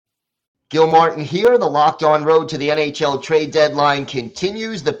Gil Martin here. The Locked On Road to the NHL trade deadline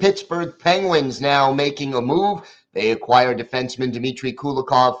continues. The Pittsburgh Penguins now making a move. They acquire defenseman Dmitry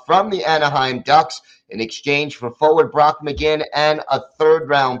Kulikov from the Anaheim Ducks in exchange for forward Brock McGinn and a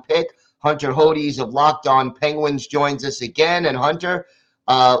third-round pick. Hunter Hodes of Locked On Penguins joins us again. And Hunter,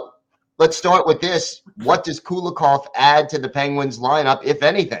 let's start with this. What does Kulikov add to the Penguins lineup, if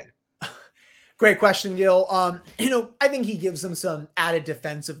anything? Great question, Gil. I think he gives them some added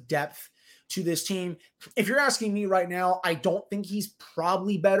defensive depth to this team. If you're asking me right now, I don't think he's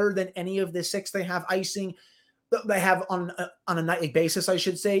probably better than any of the six they have icing. They have on a nightly basis, I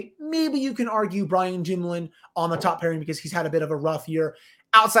should say. Maybe you can argue Brian Dumoulin on the top pairing because he's had a bit of a rough year.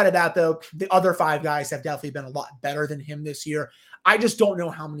 Outside of that, though, the other five guys have definitely been a lot better than him this year. I just don't know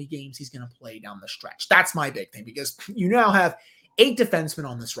how many games he's going to play down the stretch. That's my big thing because you now have 8 defensemen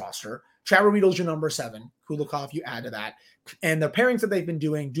on this roster. Trevor Riedl's your number 7. Kulikov, you add to that. And the pairings that they've been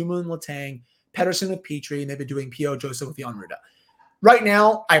doing, Dumoulin, Letang, Pettersson with Petrie, and they've been doing P.O. Joseph with Jan Rutta. Right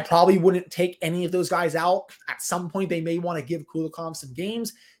now, I probably wouldn't take any of those guys out. At some point, they may want to give Kulikov some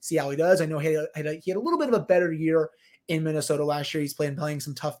games, see how he does. I know he had a little bit of a better year in Minnesota last year. He's playing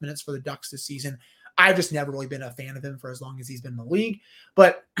some tough minutes for the Ducks this season. I've just never really been a fan of him for as long as he's been in the league.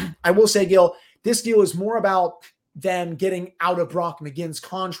 But I will say, Gil, this deal is more about them getting out of Brock McGinn's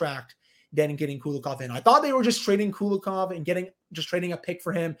contract than getting Kulikov in. I thought they were just trading Kulikov and trading a pick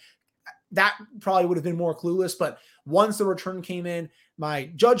for him. That probably would have been more clueless, but once the return came in, my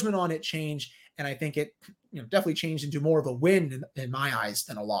judgment on it changed, and I think it definitely changed into more of a win in my eyes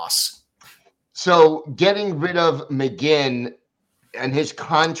than a loss. So getting rid of McGinn and his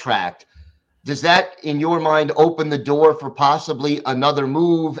contract, does that, in your mind, open the door for possibly another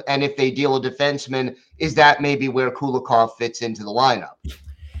move? And if they deal a defenseman, is that maybe where Kulikov fits into the lineup?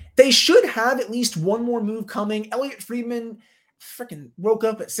 They should have at least one more move coming. Elliot Friedman freaking woke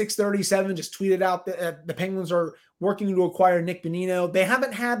up at 6:37, just tweeted out that the Penguins are working to acquire Nick Bonino. They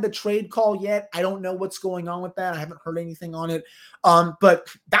haven't had the trade call yet. I don't know what's going on with that. I haven't heard anything on it. But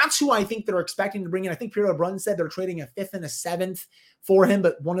that's who I think they're expecting to bring in. I think Pierre LeBrun said they're trading a 5th and a 7th for him,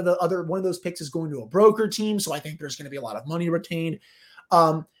 but one of those picks is going to a broker team. So I think there's going to be a lot of money retained.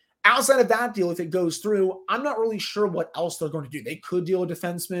 Outside of that deal, if it goes through, I'm not really sure what else they're going to do. They could deal a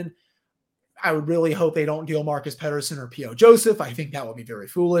defenseman. I would really hope they don't deal Marcus Pettersson or P.O. Joseph. I think that would be very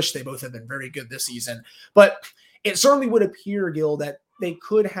foolish. They both have been very good this season. But it certainly would appear, Gil, that they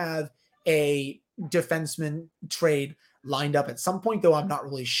could have a defenseman trade lined up at some point, though I'm not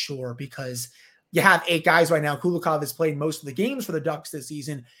really sure because you have 8 guys right now. Kulikov has played most of the games for the Ducks this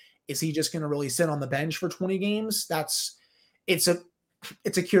season. Is he just going to really sit on the bench for 20 games? It's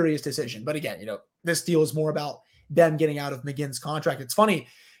a curious decision. But again, this deal is more about them getting out of McGinn's contract. It's funny,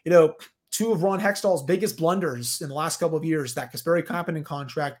 2 of Ron Hextall's biggest blunders in the last couple of years, that Kasperi Kapanen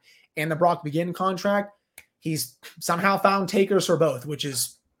contract and the Brock McGinn contract, he's somehow found takers for both, which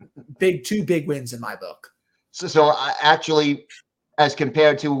is 2 big wins in my book. So I actually, as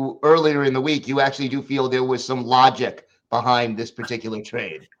compared to earlier in the week, you actually do feel there was some logic behind this particular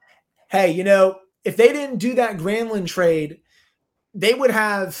trade. Hey, if they didn't do that Granlund trade, they would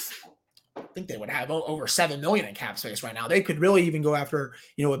have, I think they would have over $7 million in cap space right now. They could really even go after,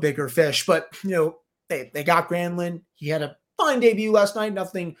 a bigger fish. But, they got Granlund. He had a fine debut last night.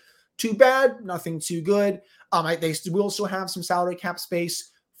 Nothing too bad, nothing too good. They will still have some salary cap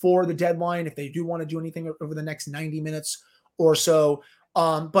space for the deadline if they do want to do anything over the next 90 minutes or so.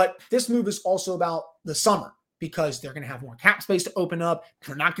 But this move is also about the summer because they're going to have more cap space to open up.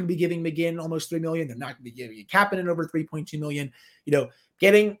 They're not going to be giving McGinn almost $3 million. They're not going to be giving Kapanen over $3.2 million.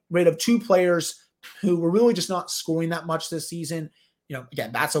 Getting rid of 2 players who were really just not scoring that much this season.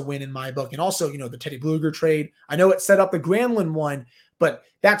 Again, that's a win in my book. And also, the Teddy Blueger trade. I know it set up the Granlund one, but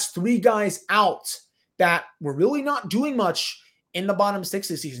that's 3 guys out that were really not doing much in the bottom 6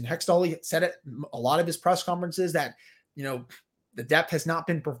 this season. Hextall said it a lot of his press conferences that, the depth has not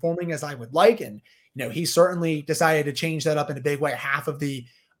been performing as I would like. And, he certainly decided to change that up in a big way. Half of the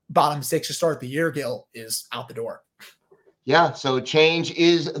bottom 6 to start the year, Gil, is out the door. Yeah, so change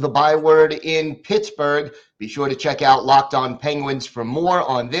is the byword in Pittsburgh. Be sure to check out Locked On Penguins for more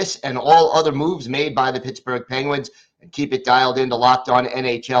on this and all other moves made by the Pittsburgh Penguins. And keep it dialed into Locked On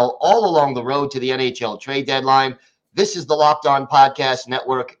NHL all along the road to the NHL trade deadline. This is the Locked On Podcast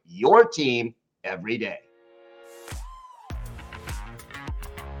Network, your team every day.